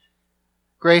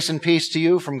Grace and peace to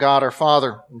you from God our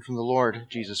Father and from the Lord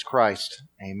Jesus Christ.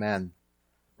 Amen.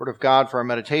 Word of God for our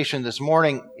meditation this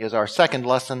morning is our second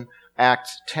lesson,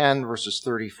 Acts 10, verses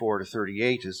 34 to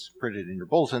 38, is printed in your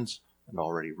bulletins and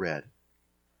already read.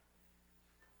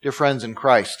 Dear friends in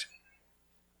Christ,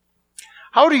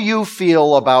 how do you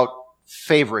feel about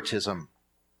favoritism?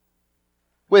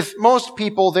 With most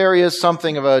people, there is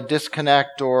something of a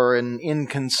disconnect or an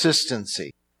inconsistency.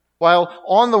 While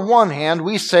on the one hand,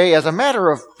 we say as a matter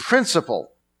of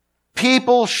principle,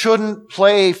 people shouldn't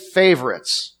play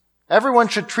favorites. Everyone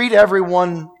should treat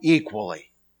everyone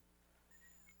equally.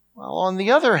 Well, on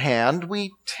the other hand,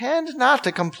 we tend not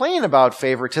to complain about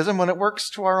favoritism when it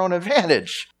works to our own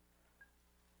advantage.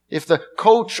 If the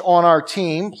coach on our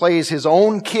team plays his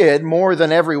own kid more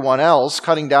than everyone else,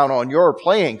 cutting down on your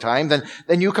playing time,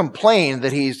 then you complain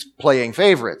that he's playing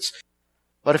favorites.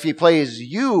 But if he plays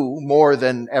you more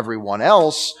than everyone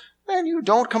else, then you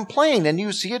don't complain, and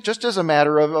you see it just as a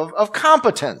matter of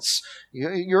competence.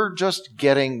 You're just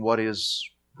getting what is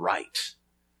right.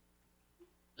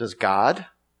 Does God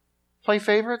play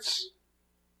favorites?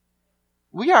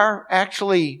 We are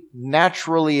actually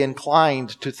naturally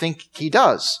inclined to think he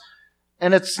does.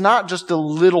 And it's not just a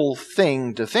little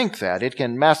thing to think that. It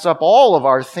can mess up all of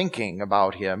our thinking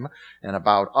about him and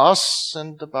about us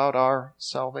and about our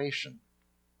salvation.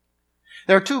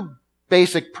 There are two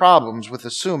basic problems with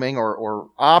assuming or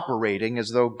operating as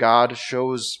though God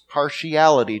shows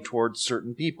partiality toward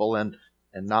certain people and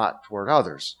not toward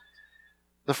others.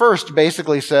 The first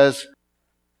basically says,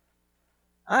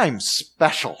 I'm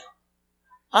special.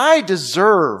 I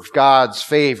deserve God's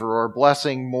favor or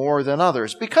blessing more than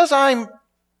others because I'm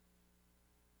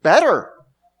better.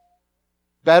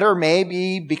 Better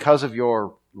maybe because of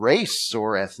your race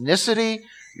or ethnicity,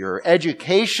 your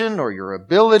education or your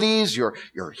abilities, your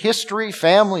history,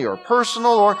 family or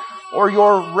personal, or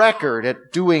your record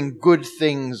at doing good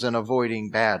things and avoiding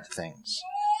bad things.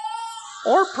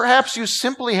 Or perhaps you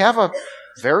simply have a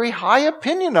very high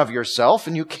opinion of yourself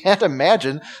and you can't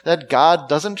imagine that God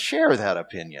doesn't share that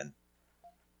opinion.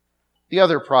 The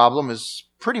other problem is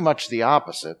pretty much the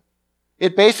opposite.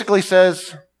 It basically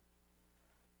says,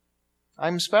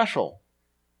 I'm special.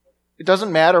 It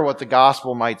doesn't matter what the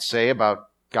gospel might say about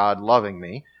God loving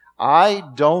me. I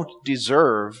don't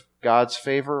deserve God's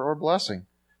favor or blessing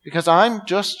because I'm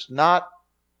just not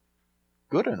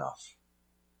good enough.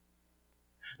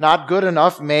 Not good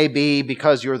enough may be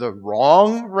because you're the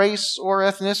wrong race or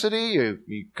ethnicity,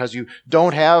 because you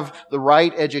don't have the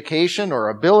right education or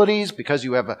abilities, because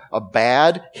you have a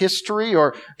bad history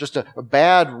or just a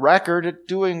bad record at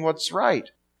doing what's right.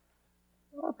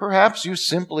 Or perhaps you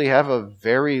simply have a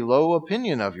very low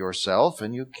opinion of yourself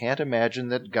and you can't imagine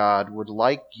that God would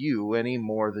like you any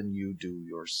more than you do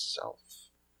yourself.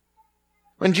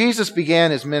 When Jesus began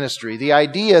his ministry, the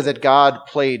idea that God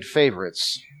played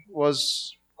favorites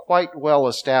was quite well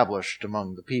established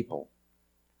among the people.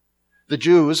 The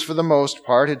Jews, for the most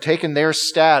part, had taken their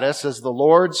status as the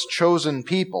Lord's chosen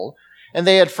people, and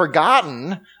they had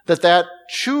forgotten that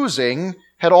choosing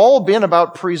had all been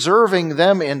about preserving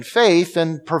them in faith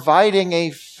and providing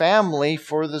a family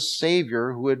for the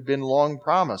Savior who had been long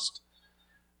promised.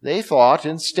 They thought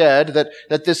instead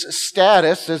that this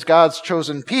status as God's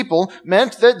chosen people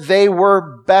meant that they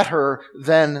were better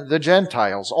than the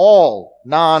Gentiles, all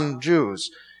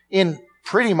non-Jews, in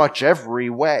pretty much every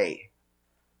way.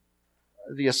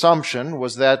 The assumption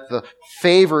was that the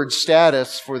favored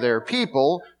status for their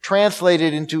people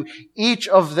translated into each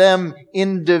of them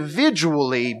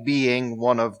individually being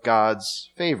one of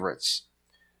God's favorites.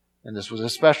 And this was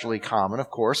especially common, of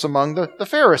course, among the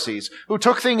Pharisees, who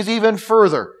took things even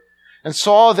further and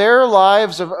saw their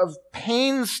lives of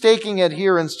painstaking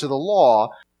adherence to the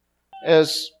law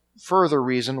as further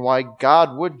reason why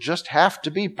God would just have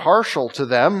to be partial to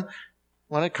them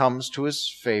when it comes to his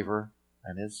favor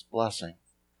and his blessing.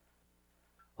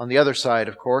 On the other side,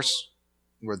 of course,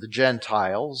 were the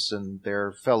Gentiles and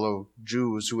their fellow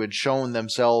Jews who had shown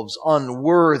themselves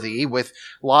unworthy with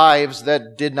lives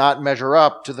that did not measure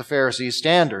up to the Pharisees'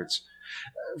 standards.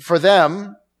 For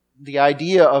them, the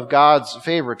idea of God's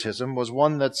favoritism was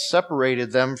one that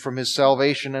separated them from his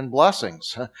salvation and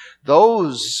blessings.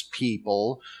 Those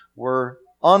people were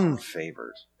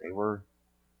unfavored. They were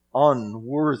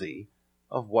unworthy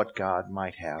of what God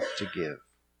might have to give.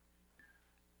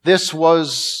 This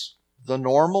was the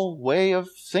normal way of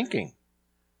thinking.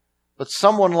 But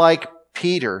someone like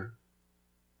Peter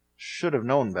should have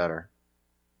known better.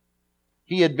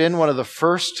 He had been one of the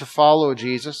first to follow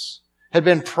Jesus, had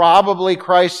been probably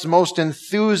Christ's most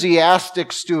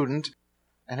enthusiastic student,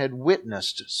 and had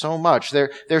witnessed so much.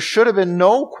 There should have been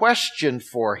no question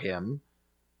for him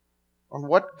on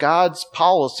what God's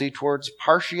policy towards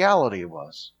partiality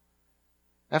was.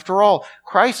 After all,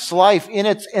 Christ's life in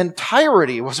its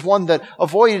entirety was one that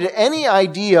avoided any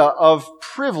idea of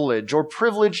privilege or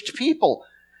privileged people.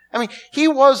 I mean, he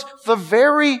was the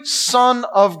very Son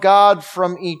of God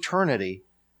from eternity.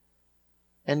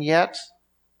 And yet,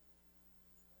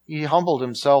 he humbled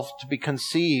himself to be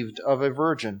conceived of a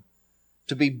virgin,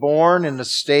 to be born in a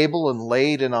stable and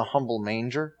laid in a humble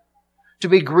manger, to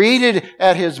be greeted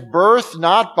at his birth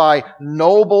not by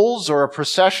nobles or a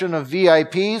procession of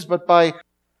VIPs, but by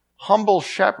humble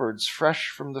shepherds fresh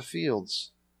from the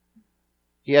fields.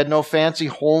 He had no fancy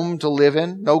home to live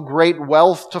in, no great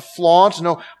wealth to flaunt,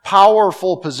 no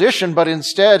powerful position, but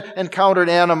instead encountered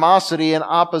animosity and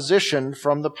opposition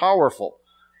from the powerful.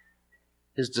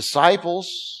 His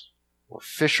disciples were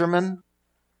fishermen.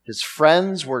 His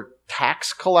friends were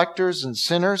tax collectors and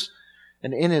sinners.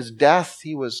 And in his death,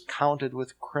 he was counted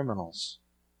with criminals.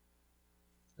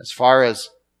 As far as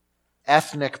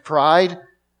ethnic pride,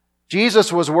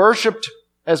 Jesus was worshipped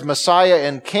as Messiah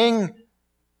and King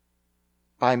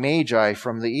by Magi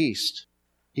from the east.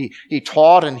 He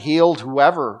taught and healed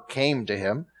whoever came to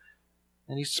him,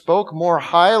 and he spoke more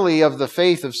highly of the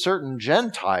faith of certain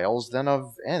Gentiles than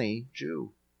of any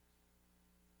Jew.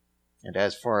 And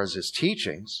as far as his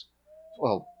teachings,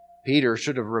 well, Peter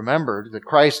should have remembered that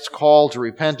Christ's call to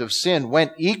repent of sin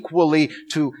went equally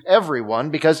to everyone,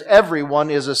 because everyone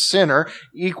is a sinner,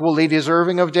 equally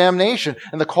deserving of damnation.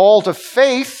 And the call to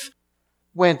faith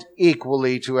went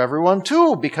equally to everyone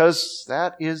too, because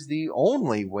that is the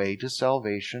only way to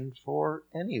salvation for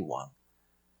anyone.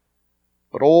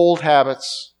 But old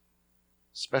habits,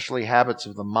 especially habits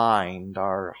of the mind,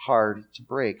 are hard to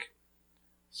break,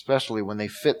 especially when they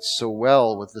fit so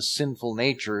well with the sinful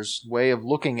nature's way of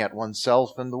looking at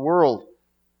oneself and the world.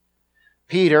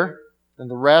 Peter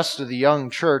and the rest of the young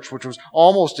church, which was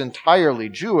almost entirely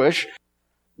Jewish,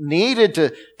 needed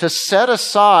to set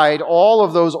aside all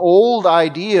of those old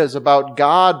ideas about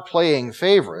God playing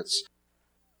favorites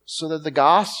so that the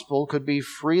gospel could be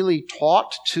freely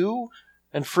taught to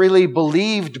and freely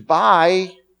believed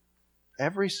by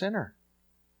every sinner,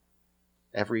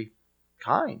 every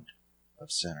kind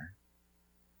of sinner.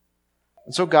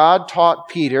 And so God taught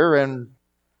Peter, and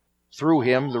through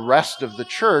him the rest of the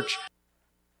church,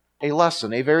 a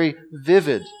lesson, a very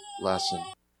vivid lesson.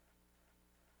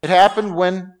 It happened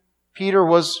when Peter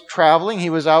was traveling.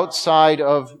 He was outside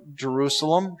of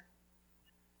Jerusalem.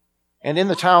 And in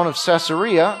the town of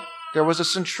Caesarea, there was a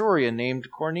centurion named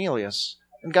Cornelius.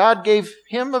 And God gave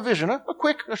him a vision,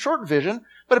 a short vision,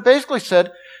 but it basically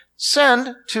said,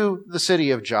 send to the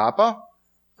city of Joppa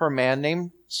for a man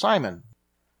named Simon,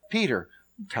 Peter,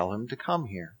 and tell him to come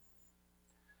here.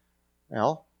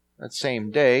 Well, that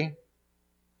same day,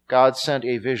 God sent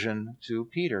a vision to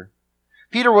Peter.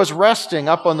 Peter was resting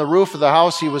up on the roof of the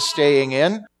house he was staying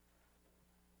in. It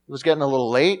was getting a little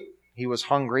late. He was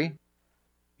hungry.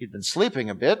 He'd been sleeping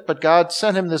a bit, but God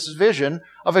sent him this vision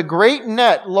of a great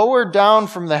net lowered down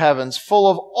from the heavens, full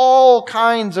of all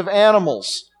kinds of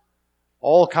animals,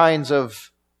 all kinds of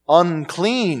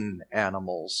unclean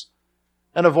animals,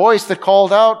 and a voice that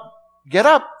called out, "Get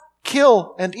up,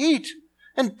 kill, and eat."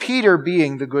 And Peter,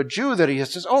 being the good Jew that he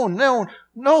is, says, "Oh, no,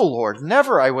 Lord,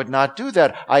 never, I would not do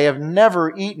that. I have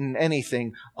never eaten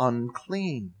anything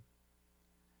unclean."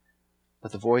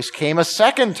 But the voice came a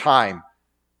second time,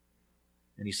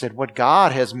 and he said, "What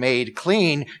God has made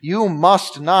clean, you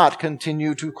must not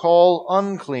continue to call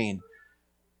unclean."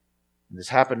 And this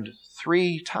happened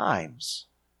 3 times.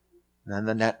 And then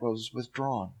the net was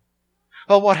withdrawn.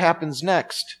 Well, what happens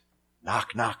next?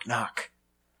 Knock, knock, knock.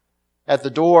 At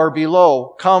the door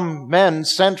below come men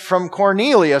sent from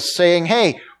Cornelius saying,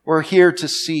 "Hey, we're here to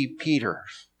see Peter."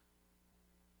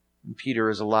 And Peter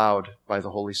is allowed by the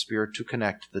Holy Spirit to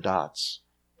connect the dots.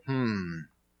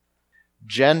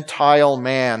 Gentile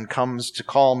man comes to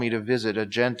call me to visit a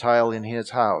Gentile in his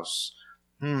house.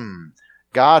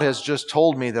 God has just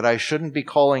told me that I shouldn't be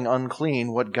calling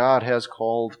unclean what God has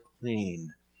called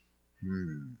clean.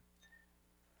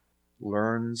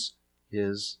 Learns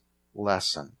his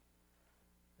lesson.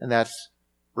 And that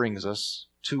brings us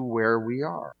to where we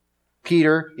are.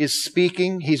 Peter is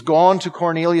speaking. He's gone to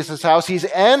Cornelius' house. He's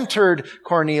entered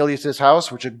Cornelius'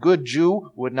 house, which a good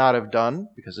Jew would not have done,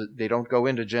 because they don't go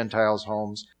into Gentiles'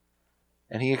 homes.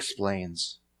 And he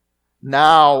explains,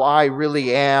 "Now I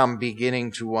really am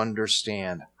beginning to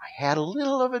understand. I had a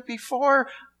little of it before.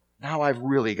 Now I've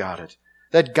really got it.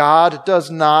 That God does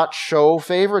not show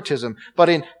favoritism, but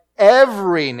in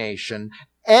every nation,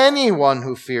 anyone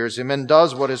who fears him and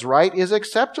does what is right is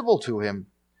acceptable to him.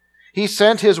 He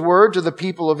sent His word to the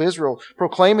people of Israel,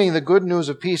 proclaiming the good news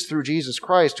of peace through Jesus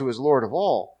Christ, who is Lord of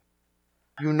all.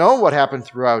 You know what happened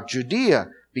throughout Judea,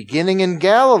 beginning in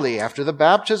Galilee after the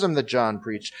baptism that John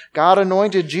preached. God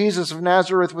anointed Jesus of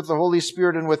Nazareth with the Holy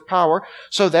Spirit and with power.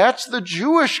 So that's the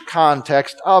Jewish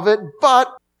context of it, but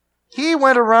He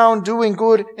went around doing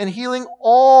good and healing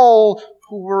all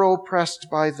who were oppressed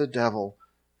by the devil,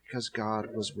 because God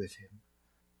was with Him.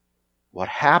 What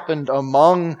happened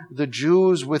among the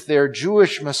Jews with their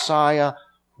Jewish Messiah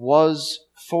was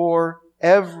for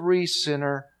every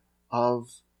sinner of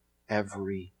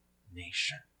every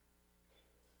nation.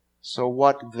 So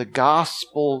what the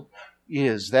gospel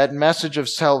is, that message of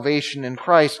salvation in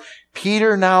Christ,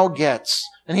 Peter now gets,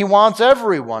 and he wants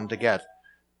everyone to get.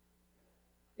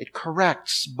 It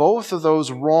corrects both of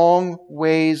those wrong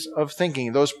ways of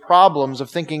thinking, those problems of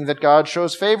thinking that God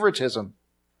shows favoritism.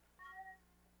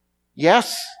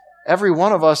 Yes, every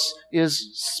one of us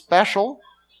is special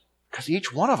because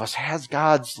each one of us has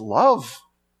God's love.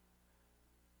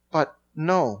 But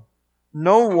no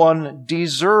one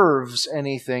deserves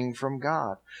anything from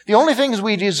God. The only things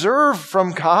we deserve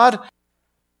from God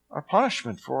are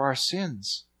punishment for our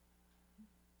sins.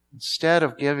 Instead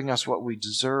of giving us what we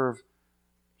deserve,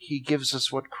 He gives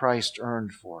us what Christ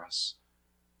earned for us.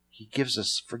 He gives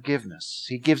us forgiveness.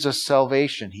 He gives us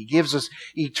salvation. He gives us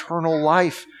eternal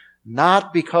life,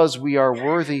 not because we are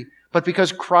worthy, but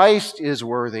because Christ is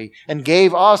worthy and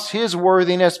gave us His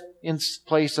worthiness in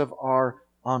place of our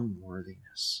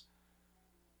unworthiness.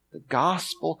 The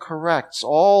gospel corrects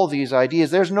all these ideas.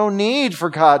 There's no need for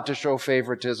God to show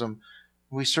favoritism.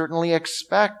 We certainly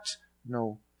expect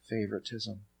no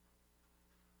favoritism.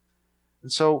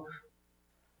 And so,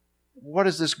 what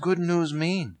does this good news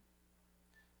mean?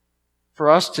 For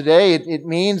us today, it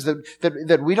means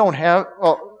that we don't have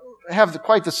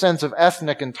quite the sense of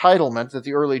ethnic entitlement that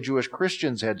the early Jewish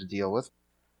Christians had to deal with.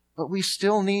 But we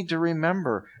still need to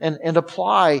remember and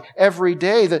apply every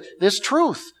day that this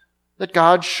truth, that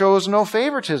God shows no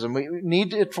favoritism. We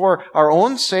need it for our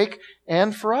own sake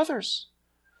and for others.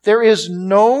 There is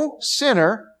no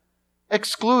sinner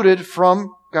excluded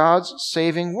from God's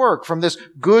saving work, from this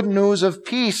good news of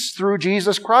peace through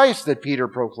Jesus Christ that Peter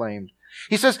proclaimed.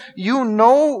 He says, you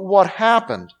know what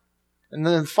happened. And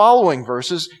then in the following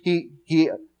verses, he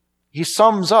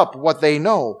sums up what they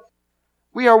know.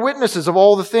 We are witnesses of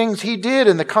all the things He did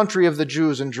in the country of the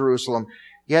Jews in Jerusalem.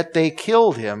 Yet they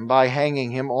killed Him by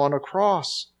hanging Him on a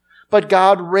cross. But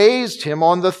God raised Him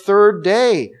on the third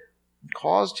day and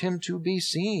caused Him to be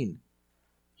seen.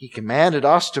 He commanded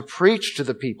us to preach to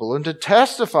the people and to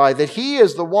testify that He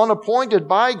is the one appointed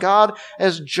by God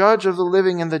as judge of the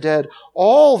living and the dead.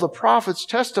 All the prophets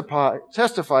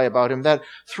testify about Him, that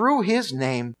through His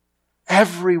name,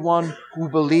 everyone who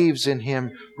believes in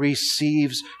Him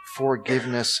receives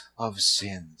forgiveness of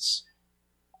sins.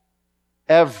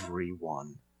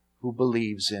 Everyone who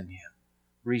believes in Him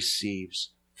receives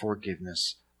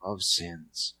forgiveness of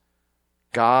sins.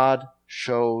 God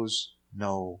shows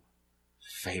no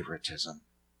favoritism.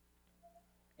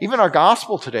 Even our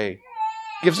gospel today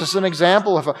gives us an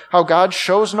example of how God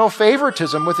shows no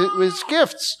favoritism with His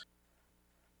gifts.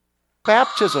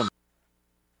 Baptism.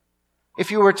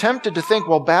 If you were tempted to think,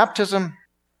 well, baptism,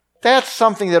 that's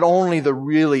something that only the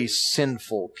really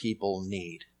sinful people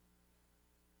need.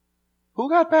 Who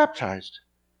got baptized?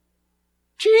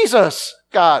 Jesus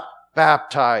got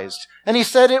baptized. And He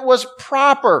said it was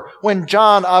proper when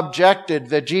John objected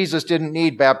that Jesus didn't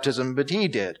need baptism, but he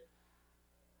did.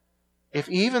 If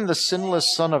even the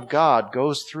sinless Son of God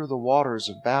goes through the waters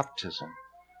of baptism,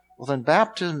 well then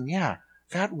baptism,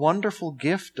 that wonderful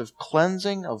gift of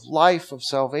cleansing, of life, of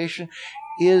salvation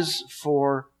is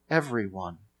for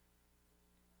everyone.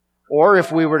 Or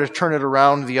if we were to turn it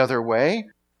around the other way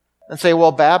and say,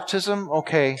 well, baptism,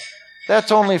 okay,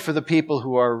 that's only for the people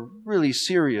who are really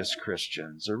serious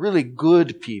Christians, or really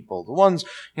good people, the ones,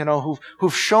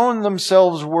 who've shown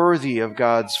themselves worthy of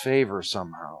God's favor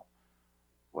somehow.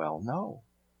 Well, no.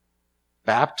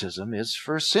 Baptism is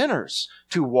for sinners,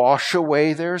 to wash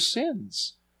away their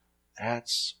sins.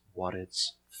 That's what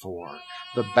it's for.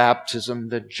 The baptism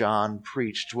that John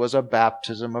preached was a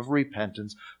baptism of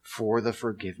repentance for the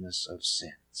forgiveness of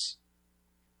sins.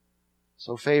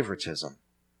 So favoritism,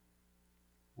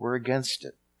 we're against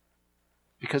it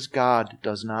because God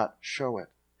does not show it.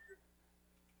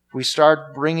 If we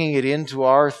start bringing it into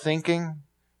our thinking,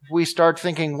 if we start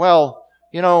thinking, well,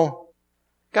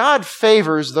 God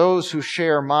favors those who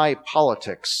share my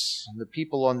politics, and the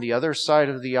people on the other side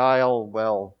of the aisle,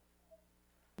 well,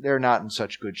 they're not in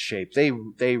such good shape. They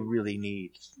really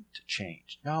need to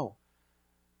change. No.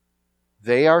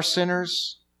 They are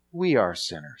sinners. We are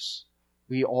sinners.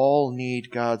 We all need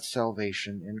God's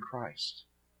salvation in Christ.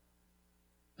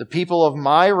 The people of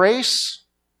my race,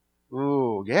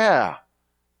 ooh, yeah,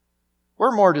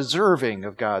 we're more deserving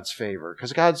of God's favor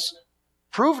because God's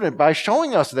proven it by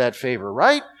showing us that favor,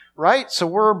 right? Right? So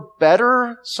we're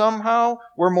better somehow?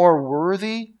 We're more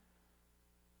worthy?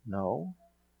 No.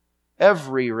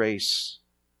 Every race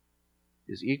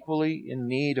is equally in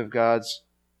need of God's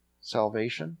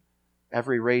salvation.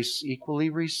 Every race equally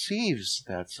receives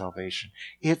that salvation.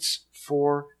 It's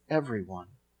for everyone.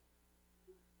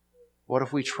 What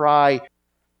if we try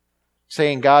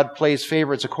saying God plays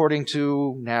favorites according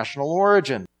to national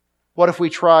origin? What if we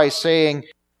try saying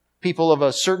people of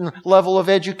a certain level of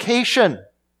education?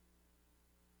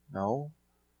 No,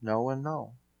 no, and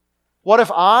no. What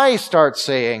if I start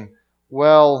saying,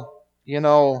 well,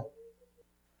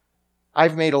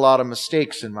 I've made a lot of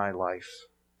mistakes in my life.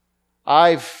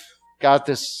 I've got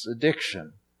this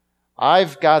addiction.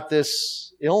 I've got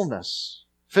this illness,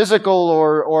 physical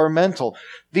or mental.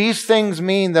 These things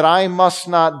mean that I must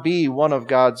not be one of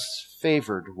God's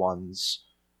favored ones.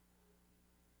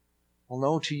 Well,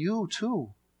 no, to you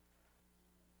too.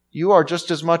 You are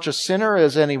just as much a sinner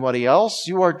as anybody else.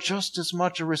 You are just as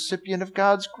much a recipient of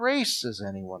God's grace as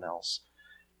anyone else.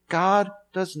 God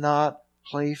does not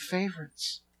play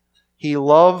favorites. He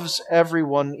loves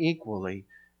everyone equally,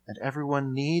 and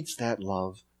everyone needs that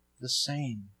love the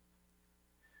same.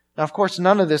 Now, of course,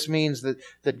 none of this means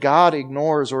that God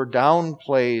ignores or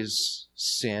downplays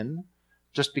sin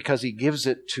just because He gives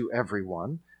it to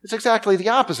everyone. It's exactly the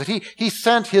opposite. He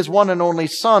sent His one and only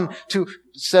Son to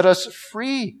set us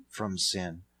free from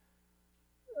sin.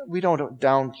 We don't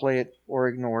downplay it or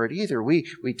ignore it either. We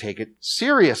take it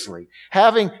seriously.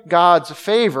 Having God's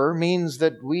favor means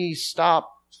that we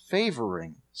stop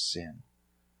favoring sin.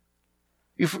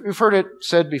 You've heard it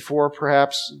said before,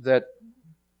 perhaps, that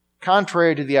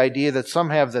contrary to the idea that some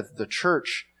have that the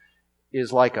church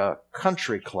is like a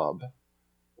country club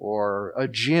or a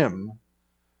gym,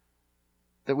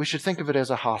 that we should think of it as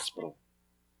a hospital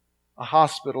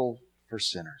for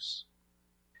sinners.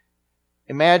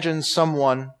 Imagine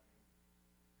someone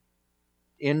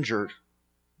injured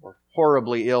or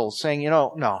horribly ill saying,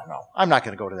 no, I'm not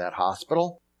going to go to that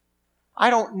hospital. I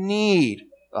don't need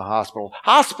a hospital.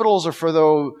 Hospitals are for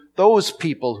those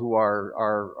people who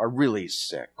are really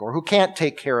sick or who can't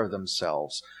take care of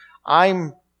themselves.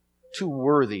 I'm too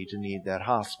worthy to need that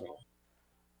hospital.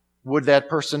 Would that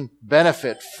person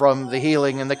benefit from the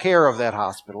healing and the care of that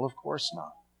hospital? Of course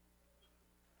not.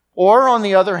 Or, on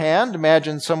the other hand,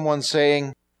 imagine someone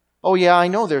saying, oh yeah, I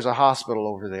know there's a hospital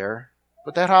over there,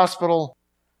 but that hospital,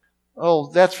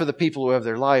 that's for the people who have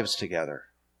their lives together.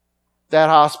 That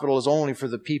hospital is only for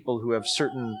the people who have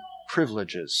certain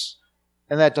privileges,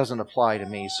 and that doesn't apply to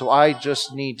me, so I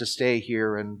just need to stay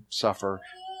here and suffer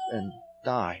and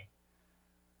die.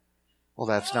 Well,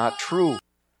 that's not true.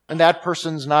 And that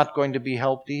person's not going to be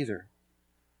helped either.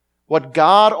 What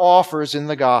God offers in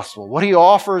the gospel, what He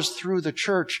offers through the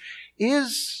church,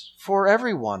 is for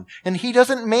everyone. And He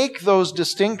doesn't make those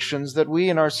distinctions that we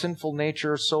in our sinful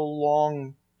nature so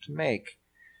long to make.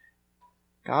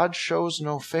 God shows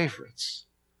no favorites.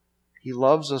 He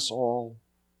loves us all.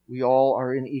 We all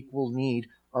are in equal need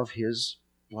of His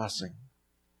blessing.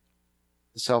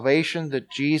 The salvation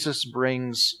that Jesus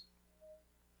brings,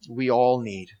 we all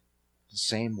need the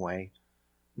same way.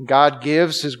 God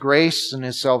gives His grace and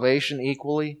His salvation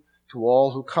equally to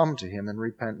all who come to Him in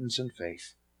repentance and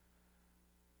faith.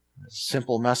 It's a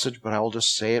simple message, but I will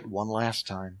just say it one last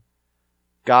time.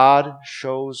 God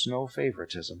shows no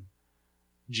favoritism.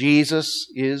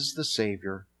 Jesus is the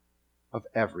Savior of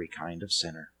every kind of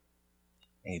sinner.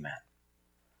 Amen.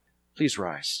 Please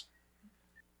rise.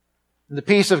 And the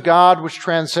peace of God, which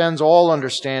transcends all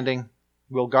understanding,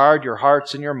 will guard your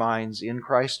hearts and your minds in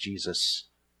Christ Jesus.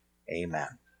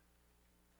 Amen.